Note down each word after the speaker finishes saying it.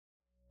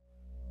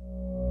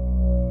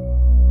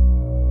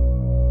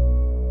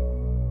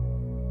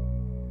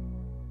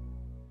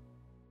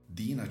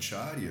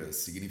Brahmacharya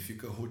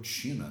significa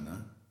rotina,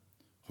 né?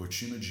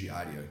 Rotina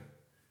diária.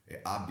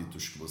 É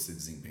hábitos que você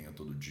desempenha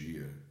todo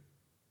dia.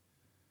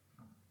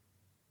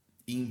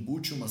 E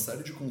embute uma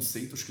série de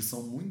conceitos que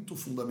são muito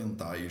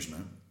fundamentais,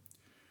 né?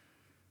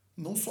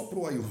 Não só para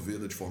o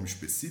Ayurveda de forma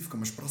específica,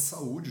 mas para a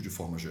saúde de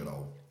forma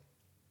geral.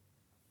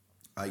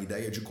 A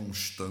ideia de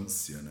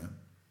constância, né?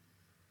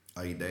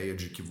 A ideia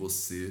de que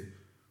você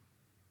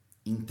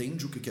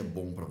entende o que é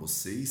bom para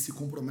você e se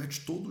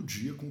compromete todo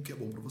dia com o que é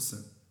bom para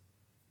você.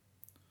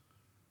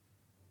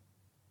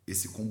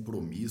 Esse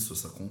compromisso,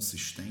 essa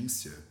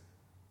consistência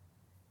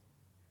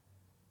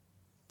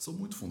são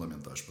muito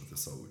fundamentais para ter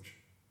saúde.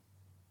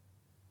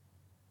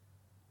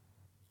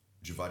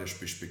 De várias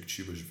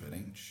perspectivas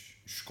diferentes,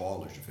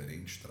 escolas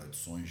diferentes,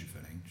 tradições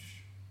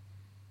diferentes.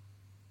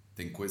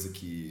 Tem coisa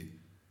que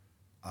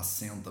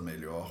assenta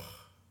melhor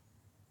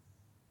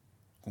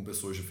com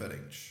pessoas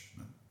diferentes,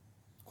 né?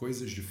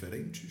 Coisas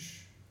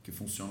diferentes que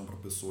funcionam para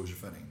pessoas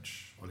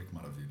diferentes. Olha que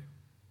maravilha.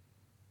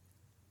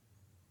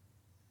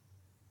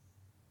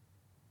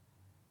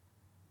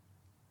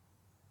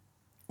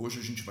 Hoje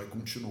a gente vai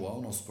continuar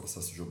o nosso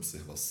processo de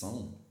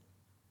observação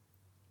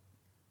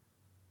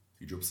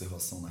e de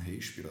observação na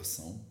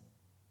respiração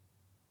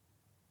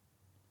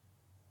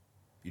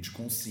e de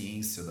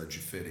consciência da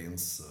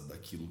diferença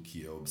daquilo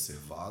que é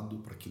observado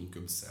para aquilo que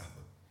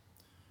observa,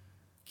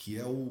 que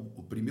é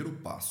o primeiro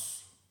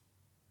passo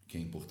que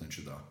é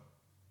importante dar.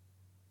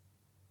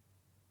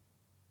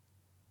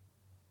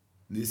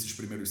 Nesses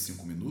primeiros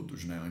 5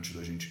 minutos, né, antes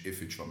da gente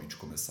efetivamente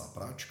começar a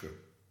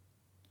prática,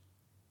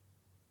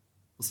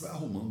 você vai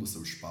arrumando o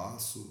seu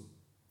espaço,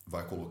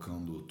 vai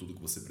colocando tudo que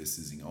você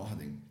precisa em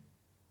ordem,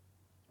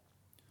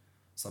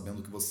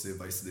 sabendo que você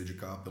vai se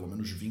dedicar pelo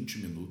menos 20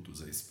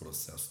 minutos a esse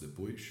processo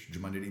depois, de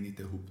maneira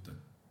ininterrupta.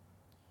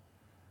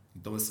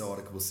 Então essa é a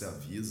hora que você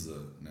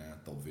avisa,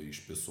 né, talvez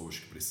pessoas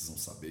que precisam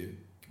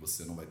saber que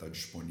você não vai estar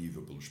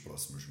disponível pelos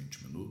próximos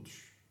 20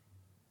 minutos,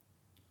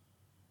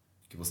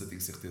 que você tem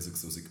certeza que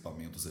seus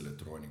equipamentos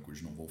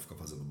eletrônicos não vão ficar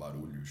fazendo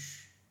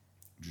barulhos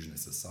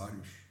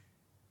desnecessários,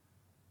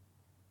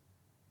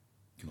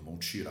 que não vão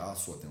tirar a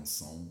sua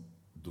atenção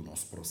do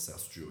nosso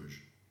processo de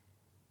hoje.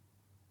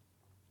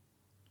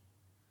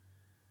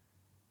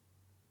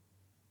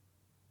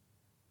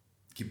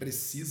 Que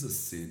precisa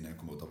ser, né,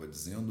 como eu estava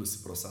dizendo, esse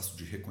processo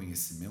de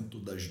reconhecimento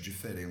das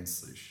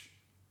diferenças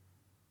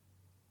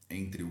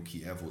entre o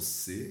que é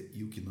você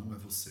e o que não é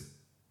você.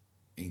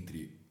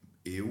 Entre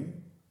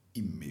eu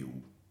e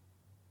meu.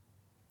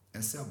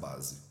 Essa é a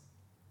base.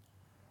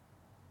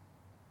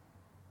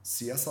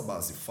 Se essa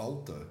base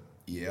falta,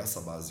 e é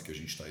essa base que a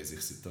gente está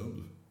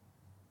exercitando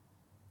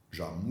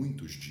já há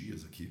muitos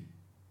dias aqui,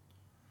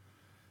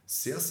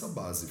 se essa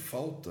base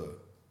falta,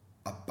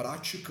 a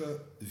prática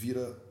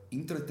vira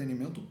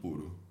entretenimento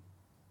puro.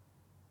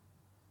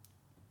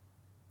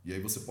 E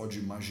aí você pode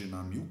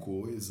imaginar 1000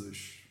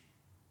 coisas,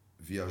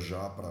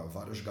 viajar para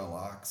várias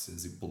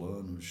galáxias e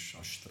planos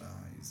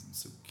astrais, não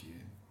sei o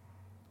quê.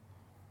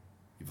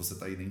 E você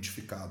está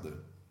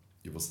identificada,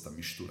 e você está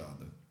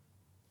misturada.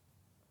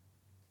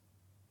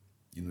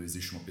 E não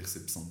existe uma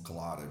percepção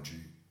clara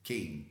de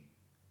quem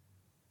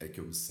é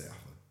que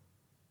observa.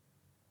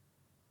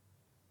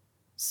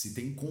 Se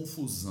tem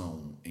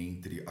confusão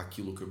entre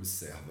aquilo que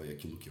observa e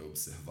aquilo que é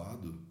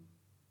observado,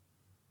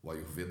 o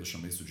Ayurveda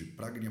chama isso de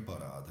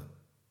prajnaparada.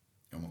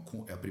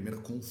 É a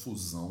primeira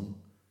confusão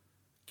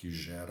que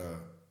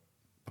gera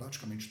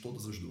praticamente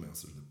todas as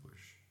doenças depois.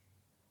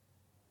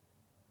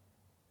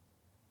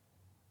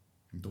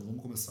 Então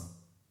vamos começar.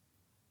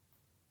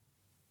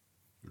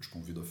 Eu te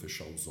convido a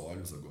fechar os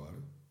olhos agora.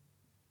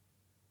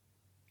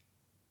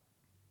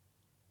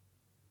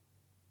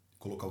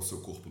 Colocar o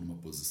seu corpo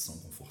numa posição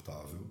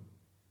confortável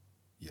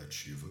e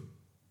ativa.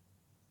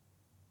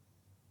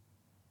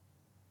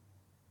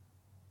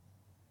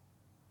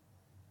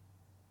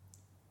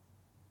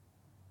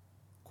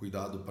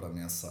 Cuidado para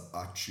nessa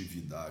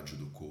atividade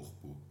do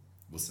corpo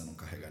você não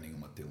carregar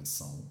nenhuma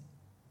tensão.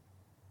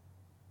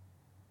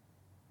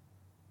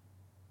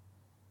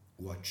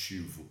 O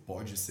ativo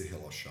pode ser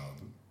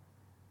relaxado.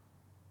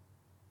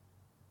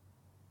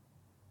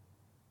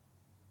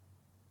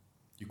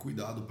 E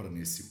cuidado para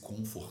nesse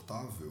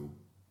confortável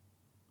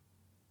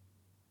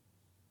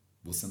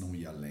você não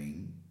ir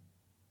além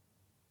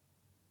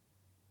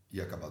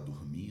e acabar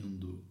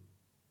dormindo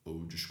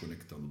ou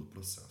desconectando do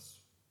processo.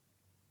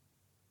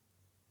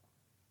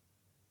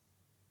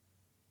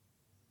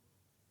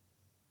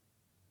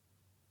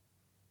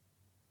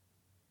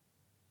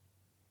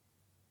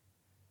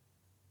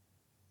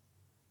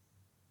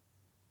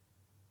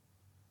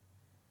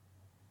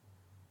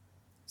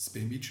 Se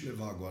permite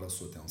levar agora a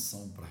sua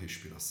atenção para a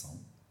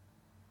respiração.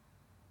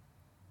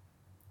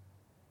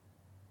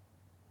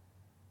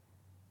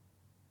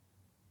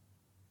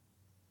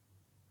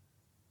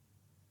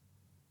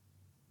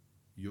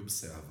 E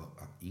observa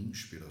a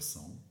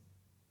inspiração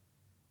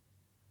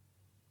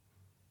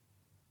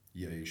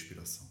e a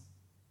expiração.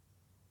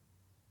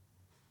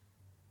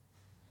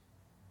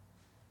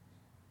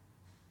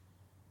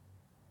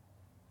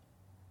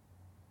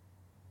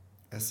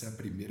 Essa é a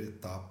primeira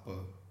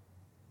etapa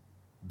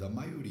da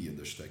maioria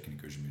das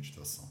técnicas de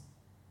meditação.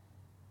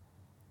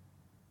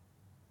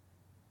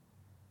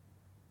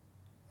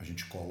 A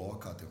gente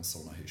coloca a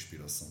atenção na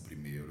respiração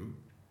primeiro,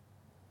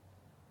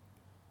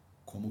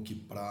 como que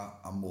para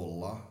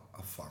amolar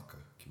a faca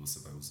que você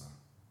vai usar.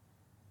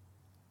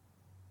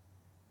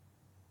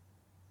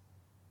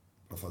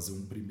 Para fazer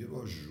um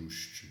primeiro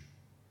ajuste,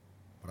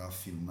 para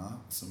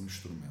afinar o seu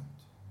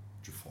instrumento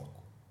de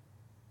foco.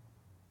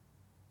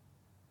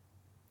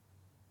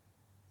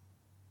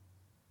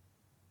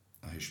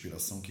 A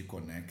respiração que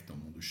conecta o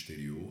mundo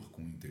exterior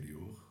com o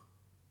interior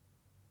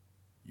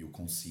e o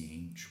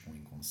consciente com o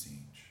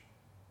inconsciente.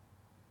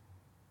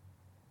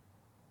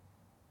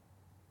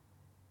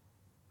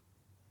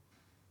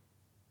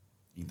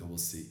 Então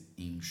você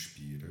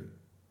inspira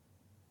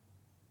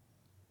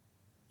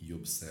e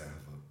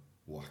observa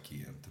o ar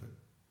que entra.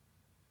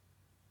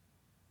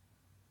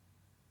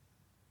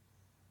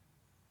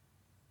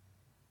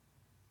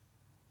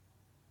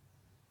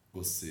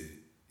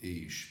 Você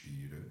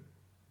expira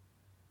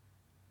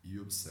e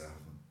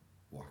observa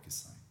o ar que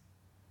sai.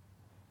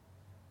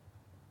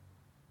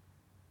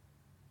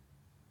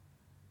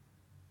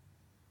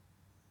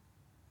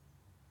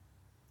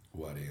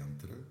 O ar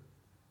entra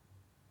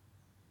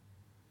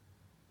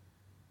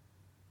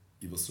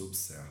e você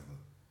observa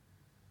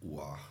o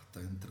ar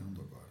está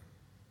entrando agora.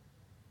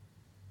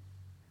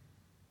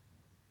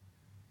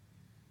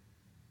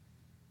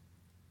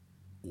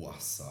 O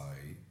ar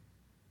sai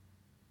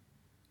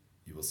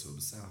e você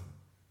observa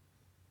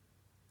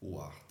o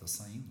ar está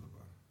saindo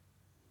agora.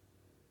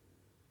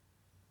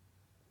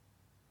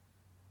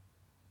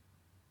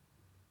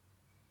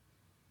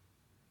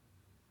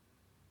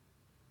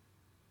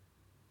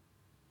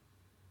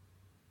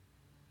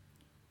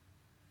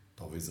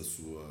 Talvez a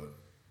sua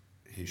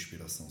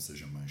respiração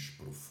seja mais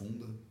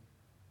profunda.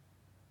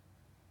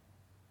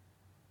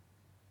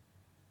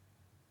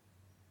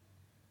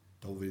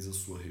 Talvez a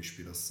sua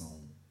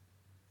respiração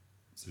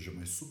seja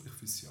mais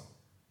superficial.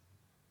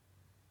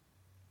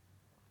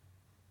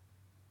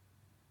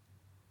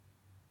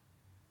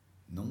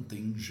 Não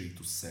tem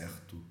jeito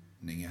certo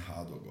nem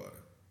errado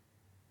agora.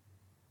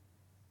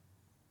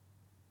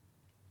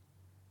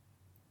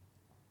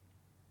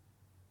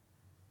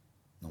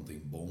 Não tem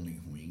bom nem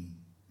ruim,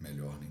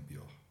 melhor nem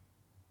pior.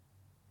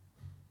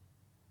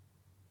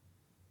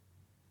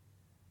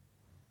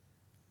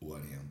 O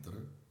ar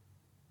entra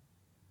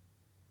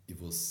e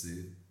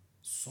você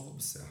só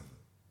observa.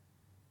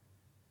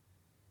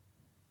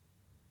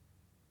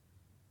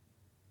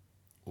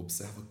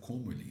 Observa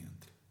como ele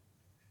entra.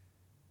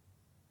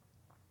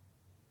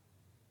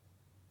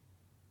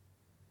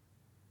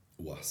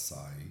 O ar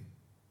sai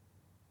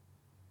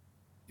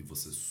e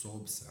você só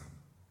observa.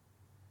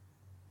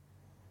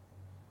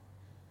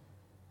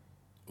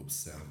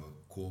 Observa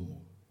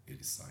como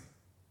ele sai.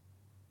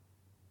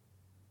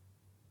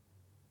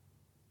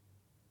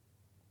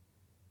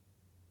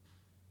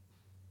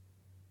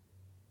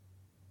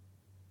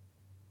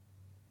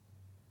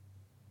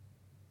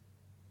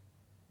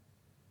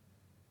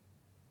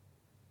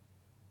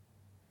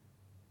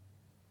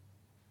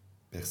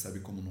 Percebe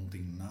como não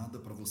tem nada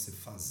para você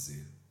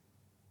fazer.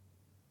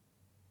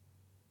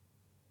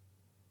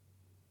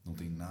 Não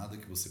tem nada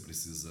que você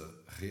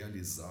precisa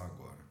realizar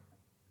agora.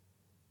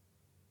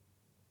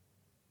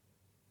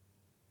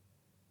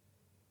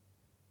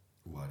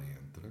 O ar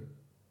entra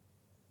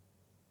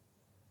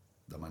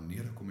da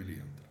maneira como ele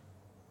entra.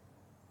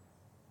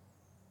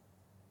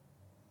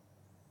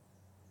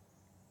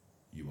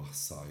 E o ar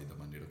sai da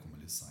maneira como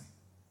ele sai.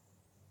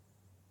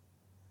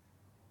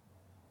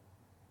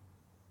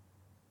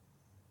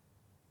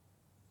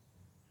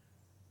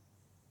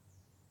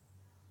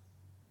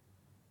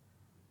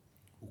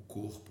 O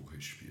corpo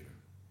respira.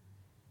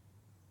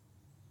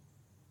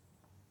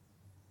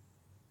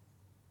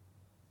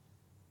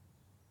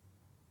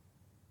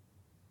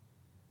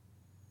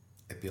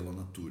 É pela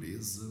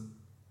natureza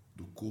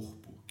do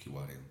corpo que o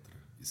ar entra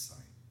e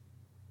sai.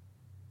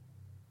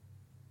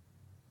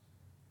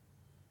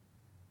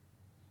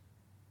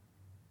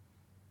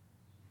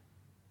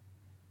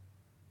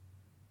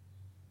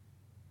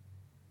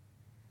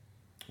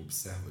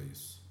 Observa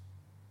isso.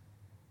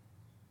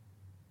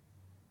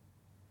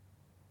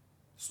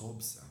 Só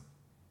observa.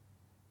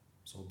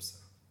 Só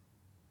observa.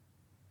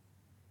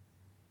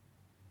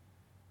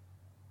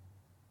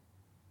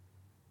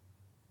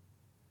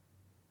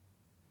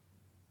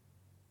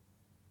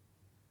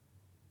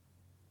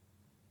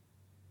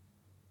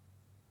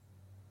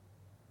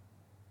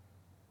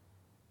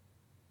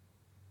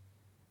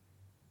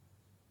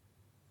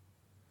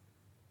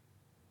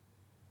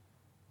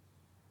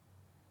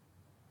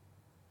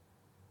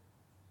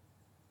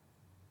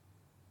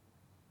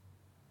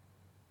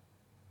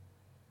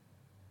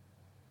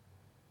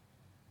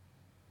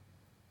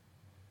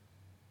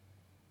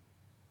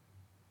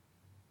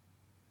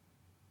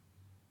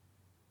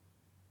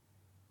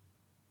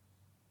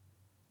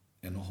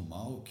 É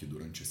normal que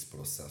durante esse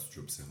processo de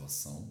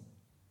observação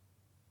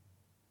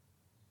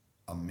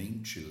a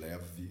mente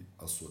leve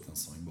a sua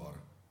atenção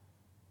embora.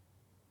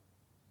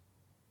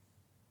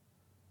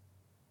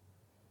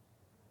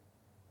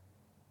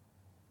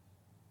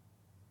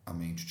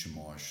 mente te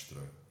mostra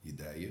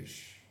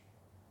ideias,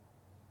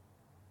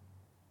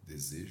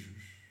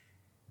 desejos,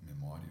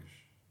 memórias,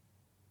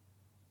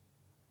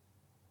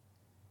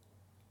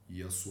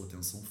 e a sua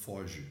atenção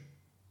foge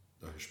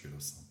da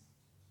respiração.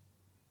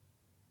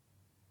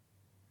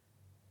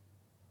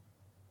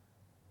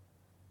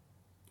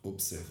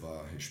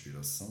 Observar a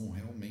respiração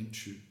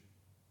realmente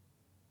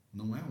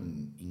não é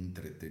um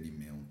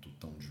entretenimento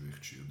tão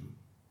divertido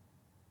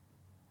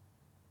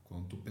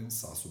quanto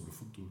pensar sobre o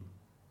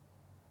futuro.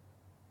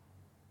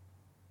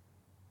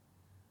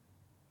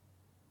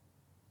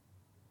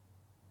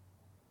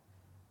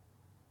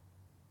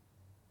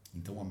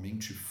 Então a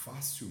mente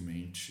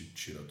facilmente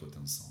tira a tua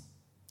atenção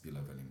e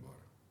leva ela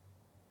embora.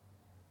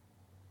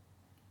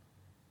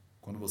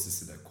 Quando você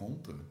se der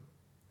conta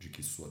de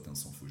que sua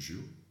atenção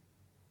fugiu,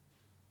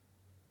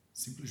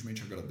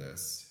 simplesmente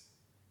agradece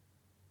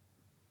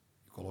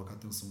e coloca a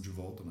atenção de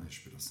volta na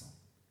respiração.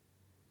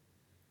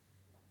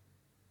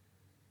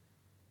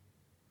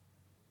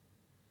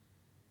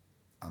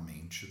 A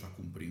mente está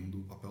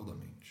cumprindo o papel da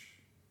mente.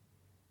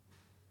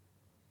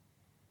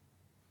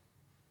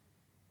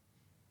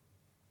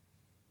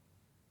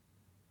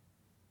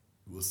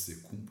 Você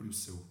cumpre o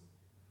seu,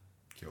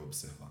 que é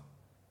observar.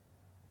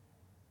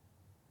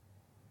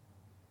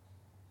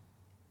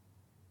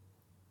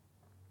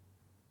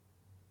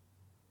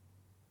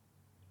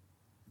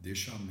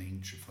 Deixa a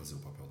mente fazer o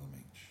papel da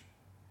mente.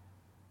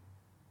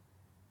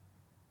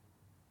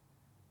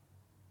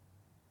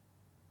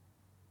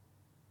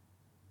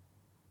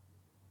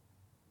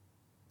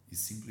 E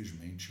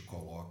simplesmente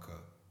coloca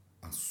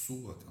a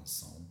sua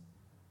atenção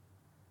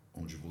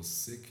onde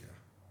você quer,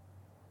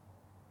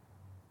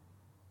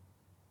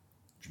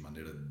 de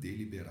maneira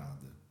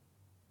deliberada,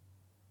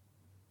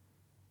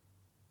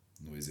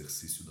 no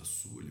exercício da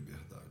sua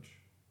liberdade.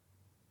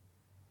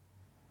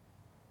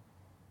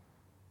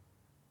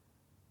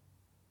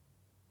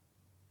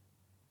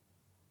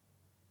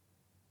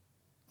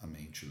 A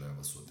mente leva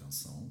a sua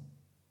atenção,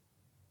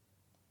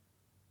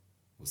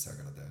 você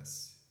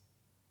agradece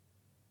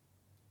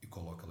e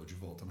coloca ela de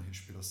volta na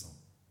respiração.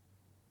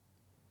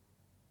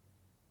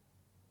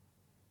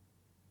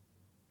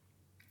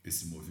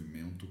 Esse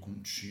movimento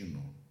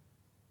contínuo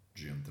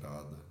de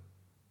entrada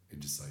e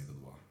de saída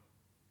do ar.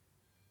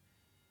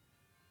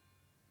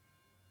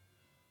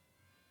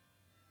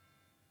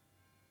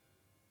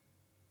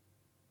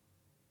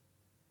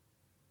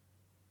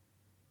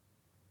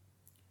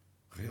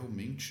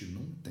 Realmente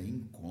não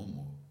tem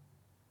como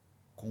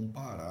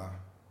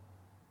comparar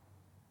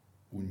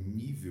o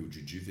nível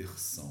de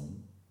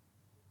diversão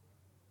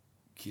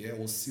que é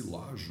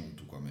oscilar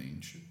junto com a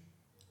mente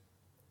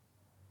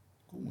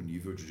com o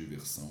nível de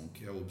diversão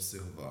que é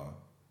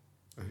observar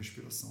a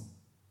respiração.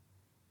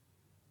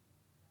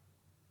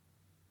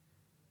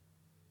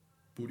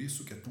 Por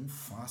isso que é tão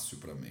fácil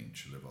para a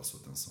mente levar sua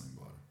atenção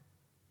embora.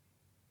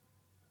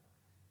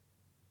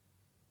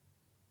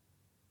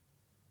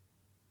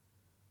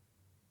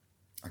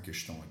 A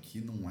questão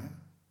aqui não é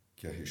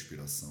que a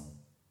respiração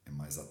é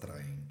mais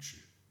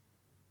atraente.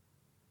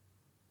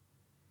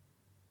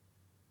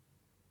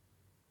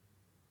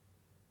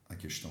 A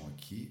questão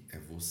aqui é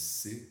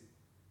você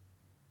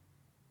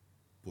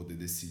poder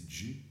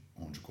decidir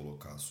onde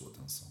colocar a sua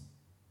atenção.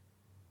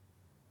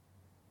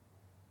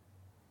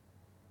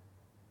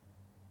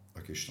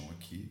 A questão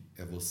aqui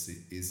é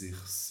você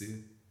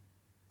exercer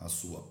a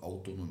sua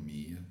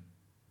autonomia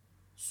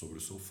sobre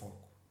o seu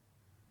foco.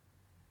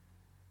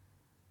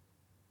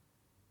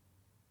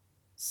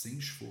 Sem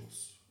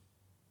esforço.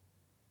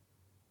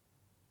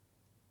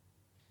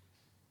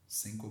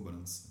 Sem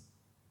cobrança.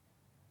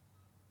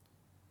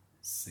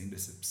 Sem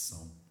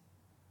decepção.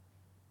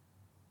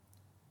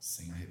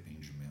 Sem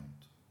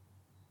arrependimento.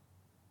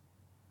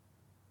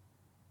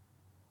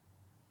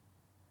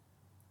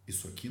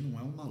 Isso aqui não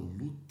é uma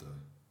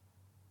luta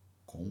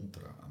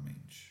contra a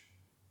mente.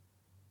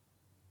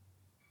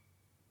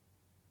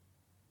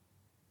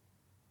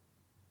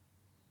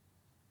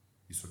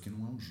 Isso aqui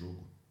não é um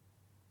jogo.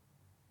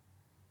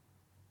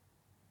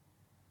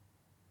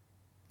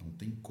 Não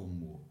tem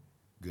como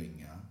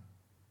ganhar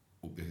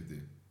ou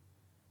perder.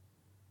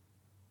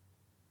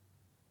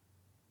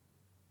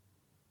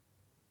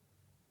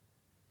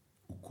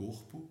 O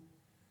corpo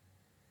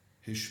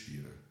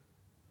respira.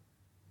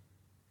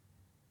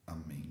 A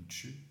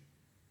mente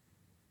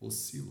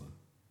oscila.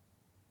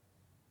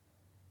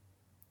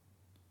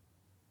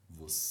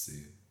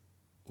 Você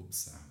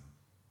observa.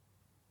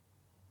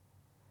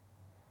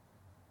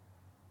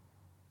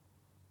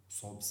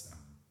 Só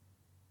observa.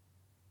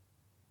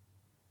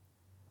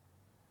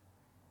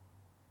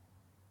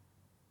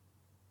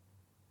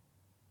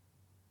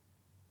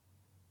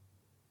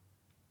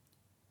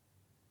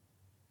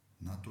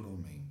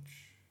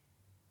 Naturalmente,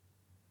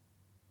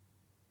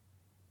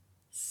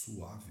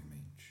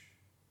 suavemente,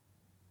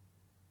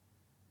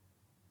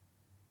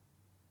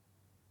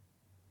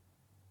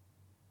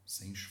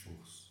 sem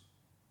esforço.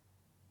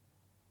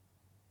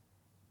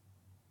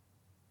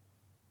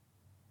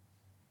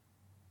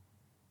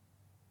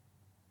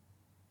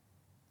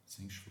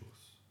 Sem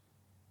esforço.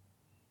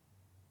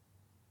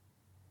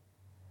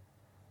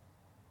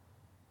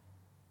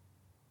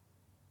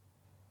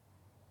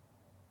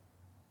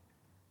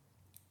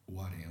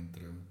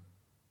 entra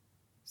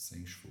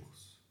sem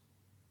esforço.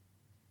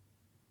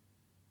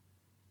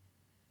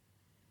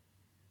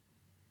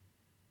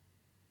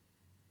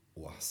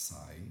 O ar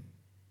sai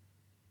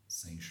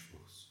sem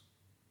esforço.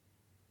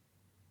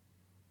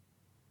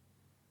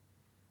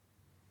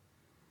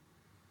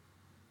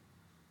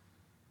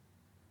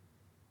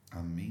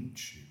 A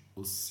mente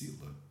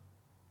oscila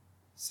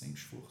sem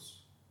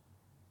esforço.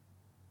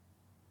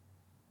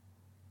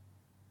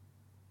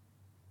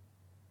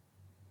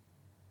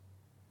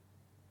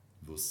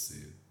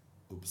 Você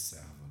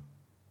observa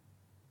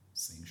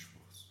sem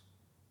esforço.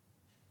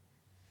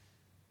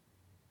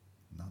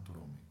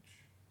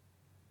 Naturalmente.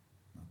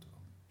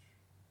 Naturalmente.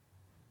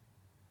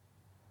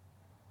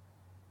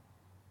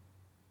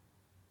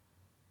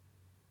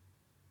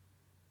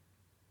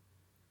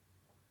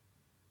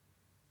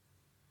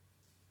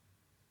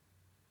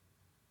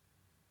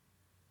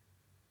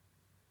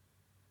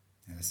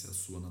 Essa é a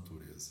sua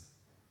natureza.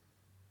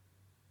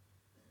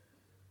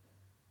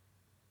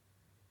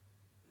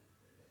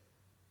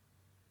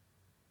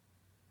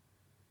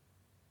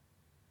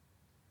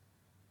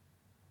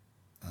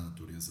 A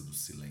natureza do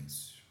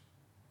silêncio,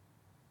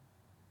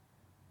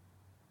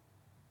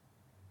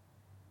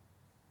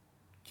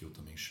 que eu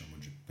também chamo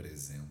de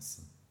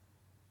presença,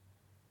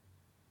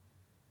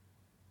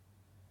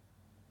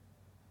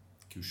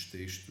 que os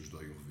textos do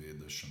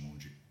Ayurveda chamam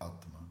de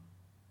Atma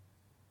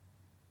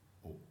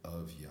ou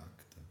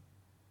Avyakta.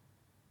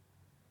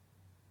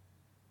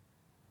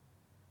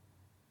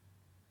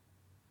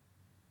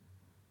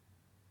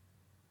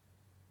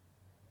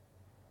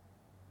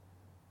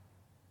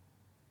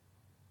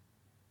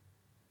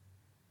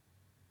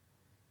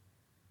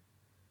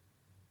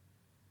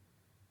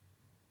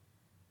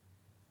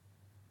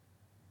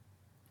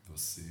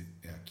 Você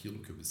é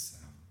aquilo que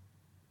observa,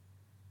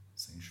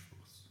 sem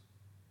esforço.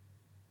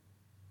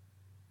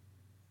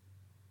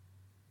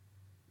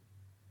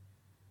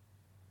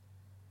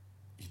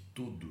 E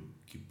tudo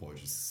que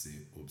pode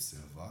ser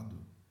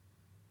observado,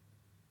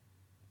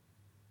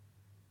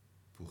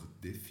 por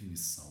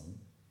definição,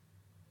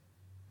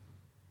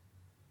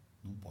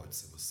 não pode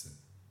ser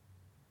você.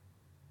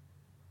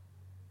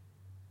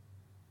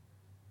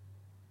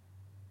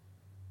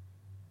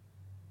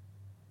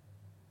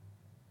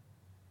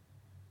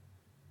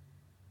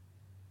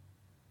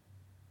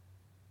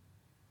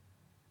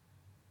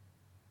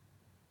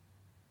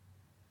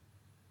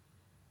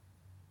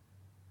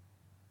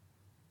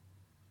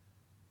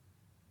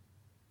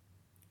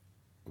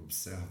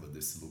 Observa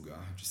desse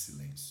lugar de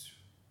silêncio.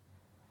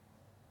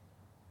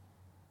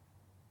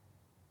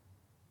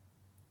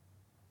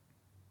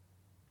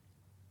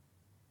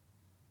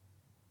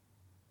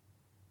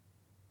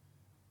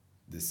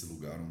 Desse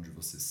lugar onde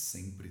você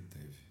sempre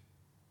teve.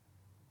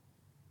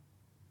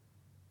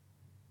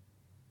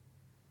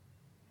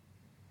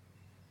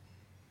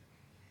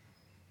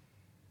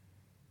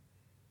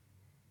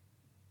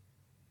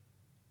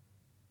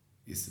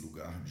 Esse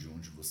lugar de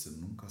onde você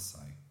nunca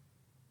sai.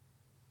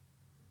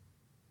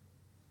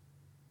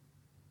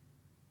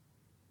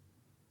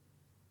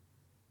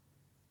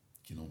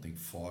 Que não tem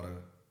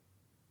fora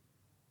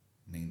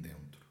nem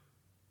dentro.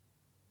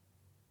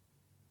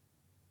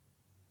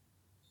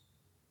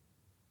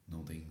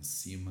 Não tem em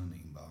cima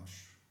nem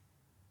embaixo.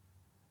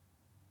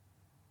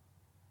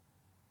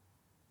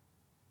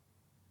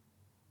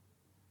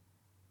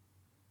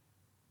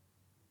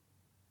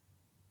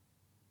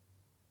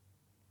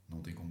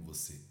 Não tem como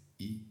você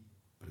ir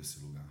para esse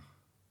lugar,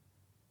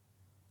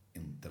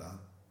 entrar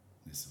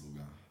nesse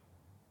lugar,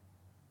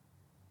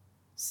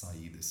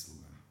 sair desse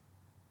lugar.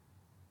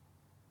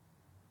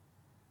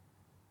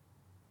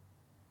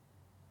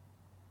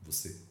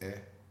 Você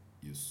é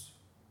isso.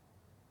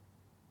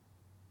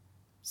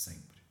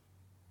 Sempre.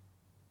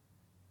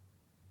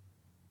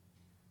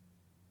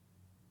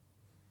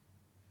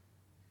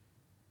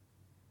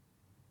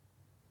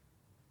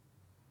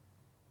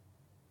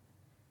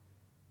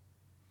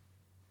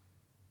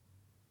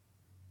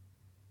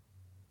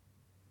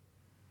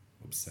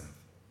 Observa.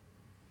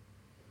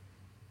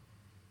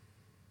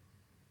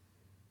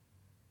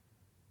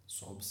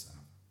 Só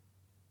observa.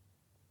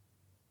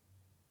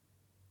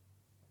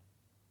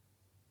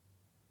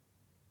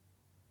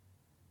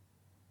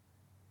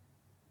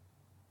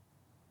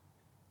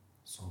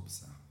 Só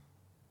observa.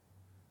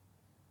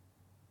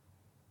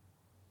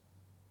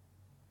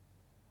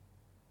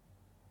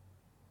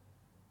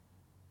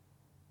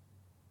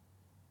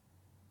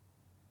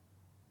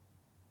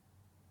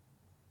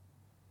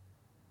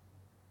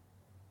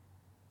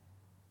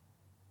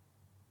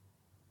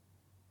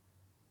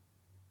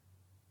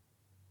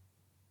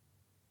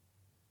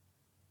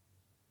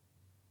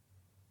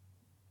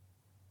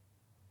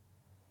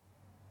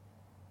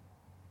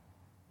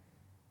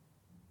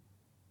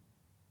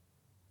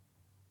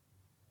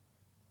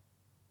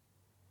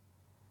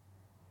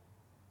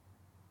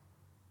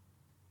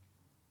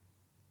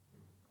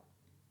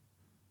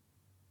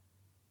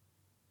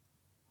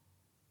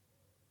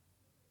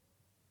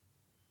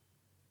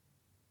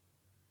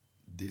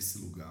 Desse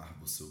lugar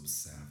você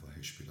observa a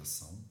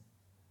respiração.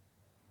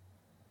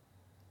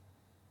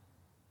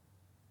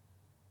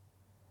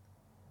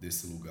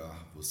 Desse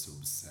lugar você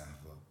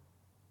observa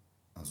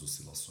as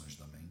oscilações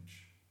da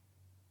mente.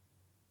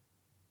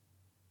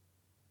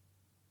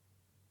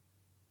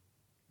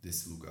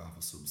 Desse lugar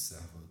você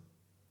observa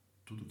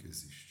tudo que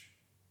existe.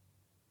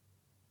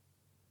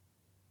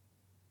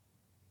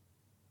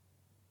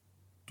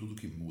 Tudo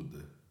que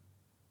muda.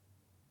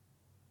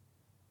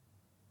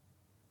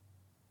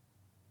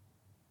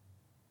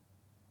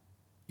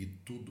 E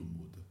tudo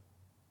muda.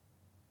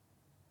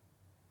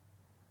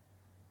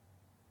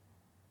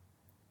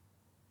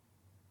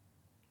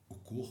 O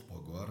corpo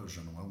agora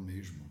já não é o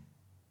mesmo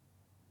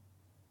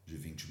de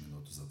 20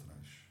 minutos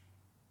atrás.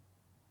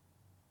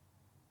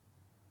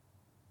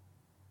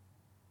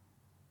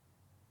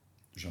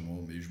 Já não é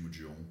o mesmo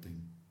de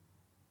ontem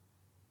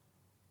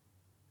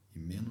e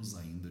menos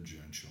ainda de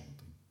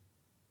anteontem.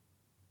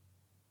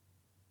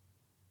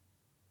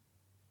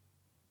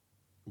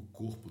 O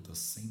corpo está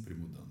sempre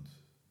mudando.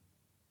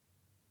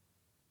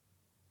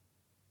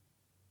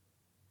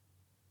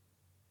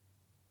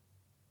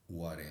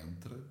 O ar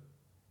entra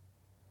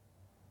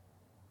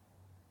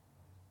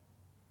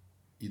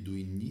e do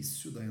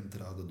início da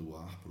entrada do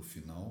ar para o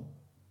final,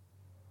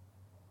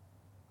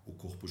 o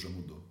corpo já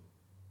mudou.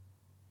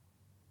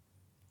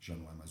 Já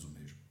não é mais o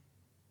mesmo.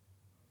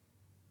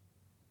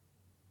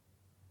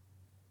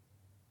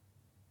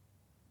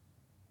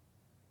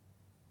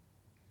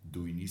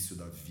 Do início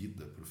da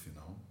vida para o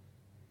final,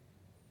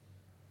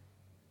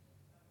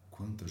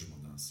 quantas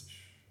mudanças,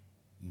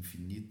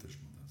 infinitas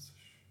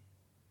mudanças.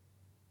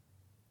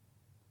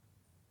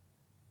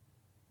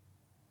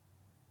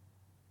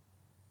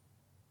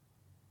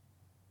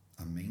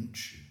 A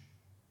mente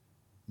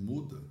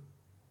muda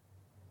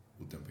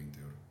o tempo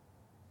inteiro.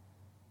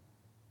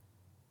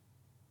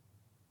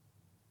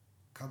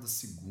 Cada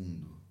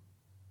segundo,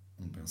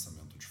 um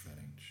pensamento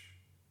diferente.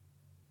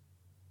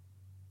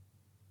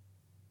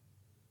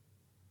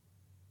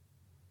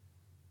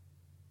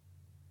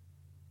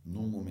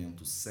 Num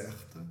momento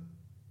certa,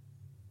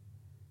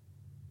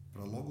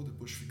 para logo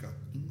depois ficar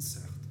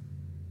incerta.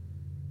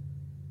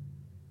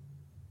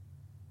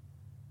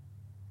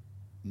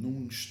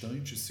 Num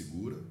instante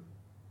segura,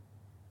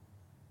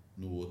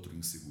 no outro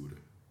insegura.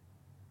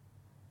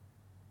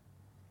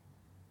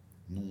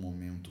 Num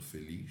momento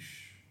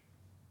feliz,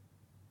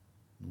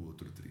 no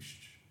outro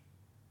triste.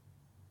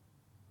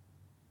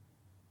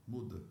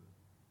 Muda,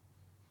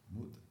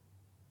 muda.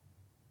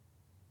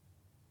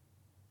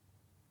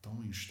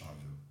 Tão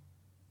instável,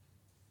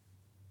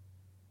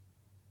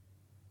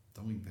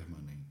 tão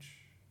impermanente.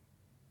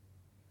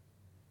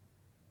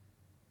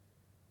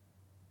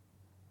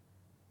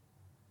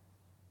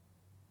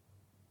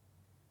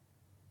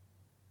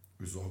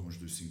 Os órgãos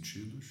dos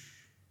sentidos,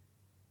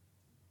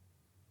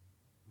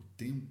 o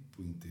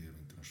tempo inteiro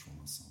em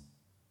transformação.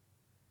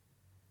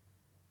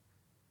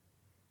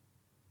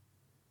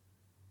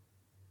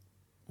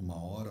 Uma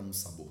hora um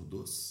sabor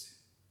doce,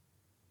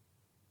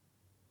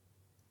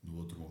 no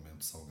outro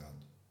momento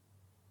salgado.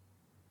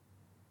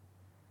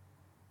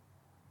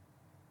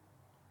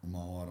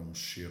 Uma hora um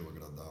cheiro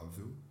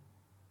agradável,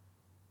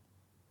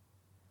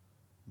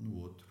 no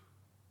outro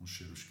um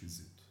cheiro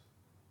esquisito.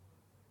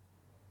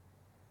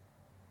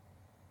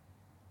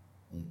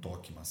 Um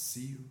toque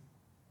macio,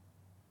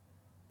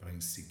 para em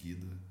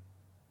seguida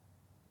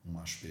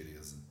uma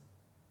aspereza.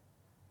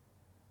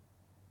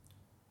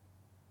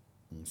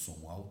 Um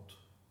som alto,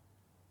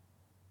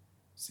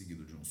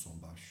 seguido de um som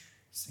baixo,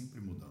 sempre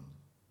mudando.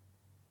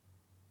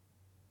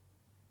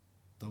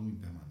 Tão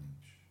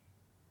impermanente.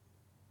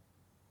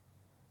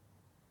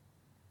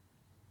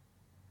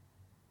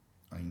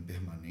 A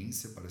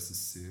impermanência parece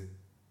ser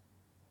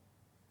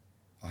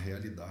a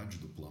realidade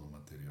do plano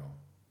material.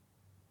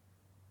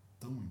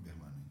 Tão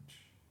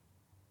impermanente.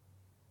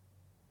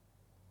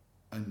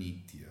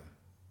 Anitya,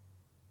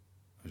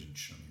 a gente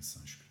chama em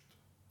sânscrito.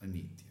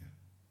 Anitya.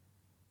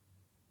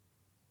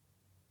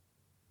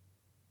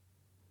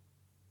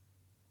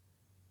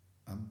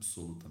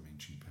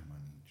 Absolutamente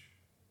impermanente.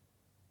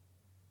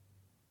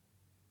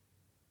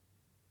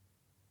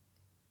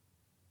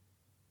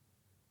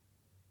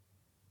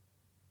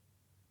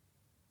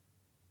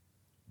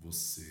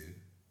 Você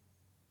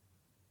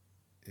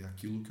é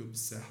aquilo que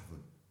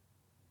observa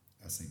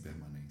essa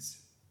impermanência.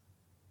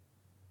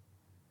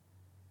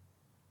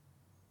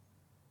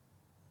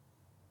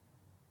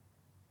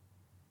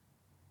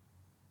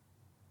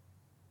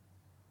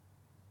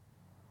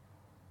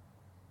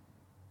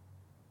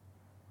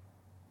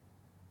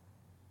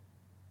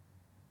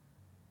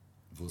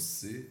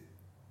 Você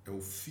é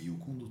o fio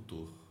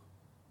condutor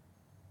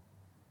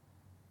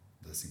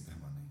dessa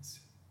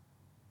impermanência.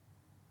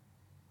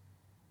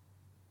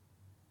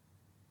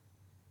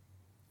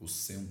 O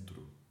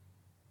centro,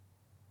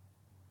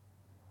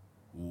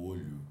 o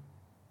olho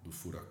do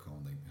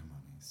furacão da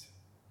impermanência.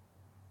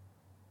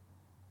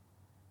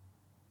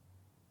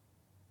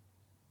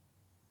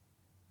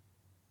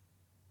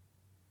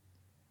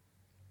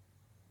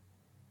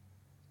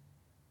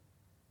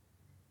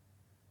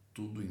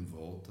 Tudo em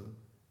volta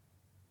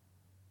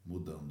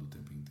mudando o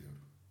tempo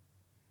inteiro.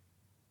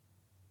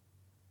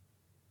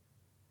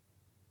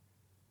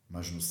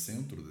 Mas no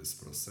centro desse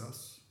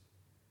processo,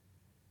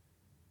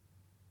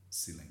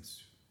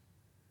 silêncio.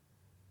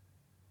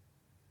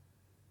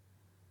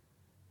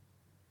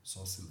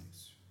 Só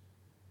silêncio.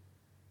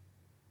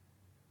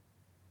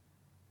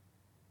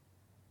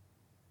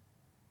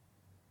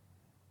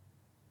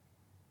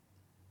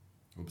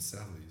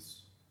 Observa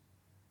isso.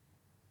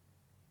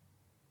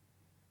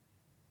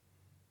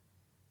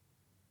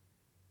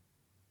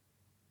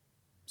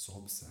 Só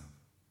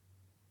observa.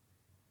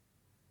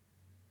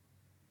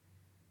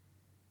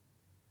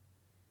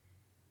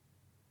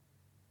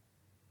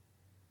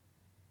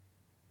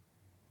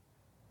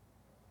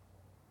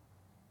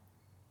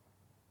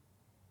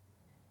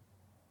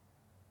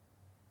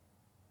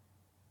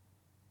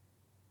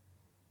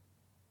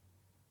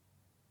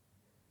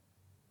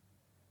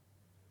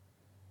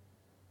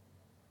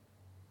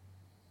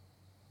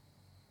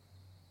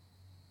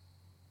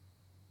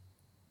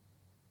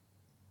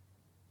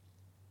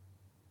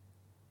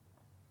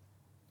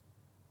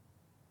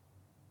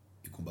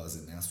 Com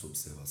base nessa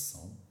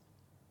observação,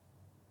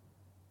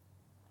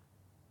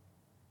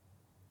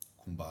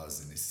 com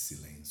base nesse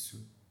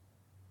silêncio,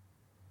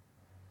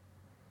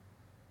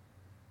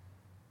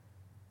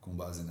 com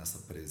base nessa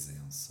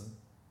presença,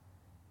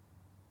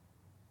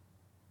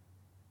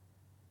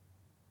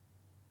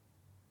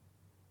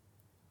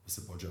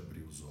 você pode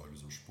abrir os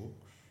olhos aos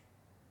poucos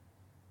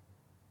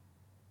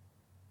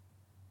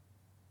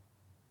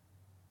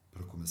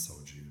para começar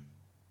o dia.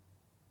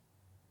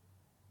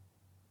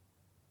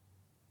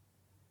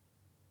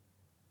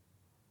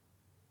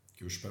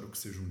 Que eu espero que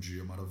seja um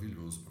dia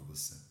maravilhoso para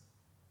você.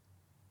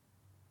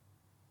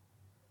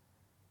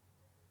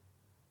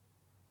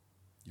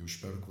 E eu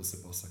espero que você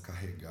possa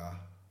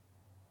carregar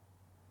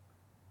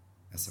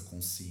essa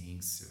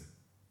consciência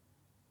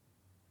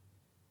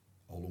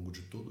ao longo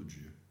de todo o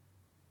dia.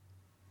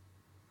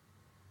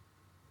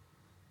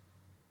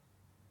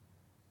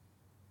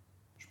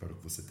 Espero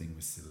que você tenha um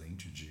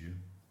excelente dia.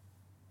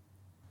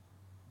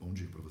 Bom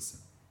dia para você.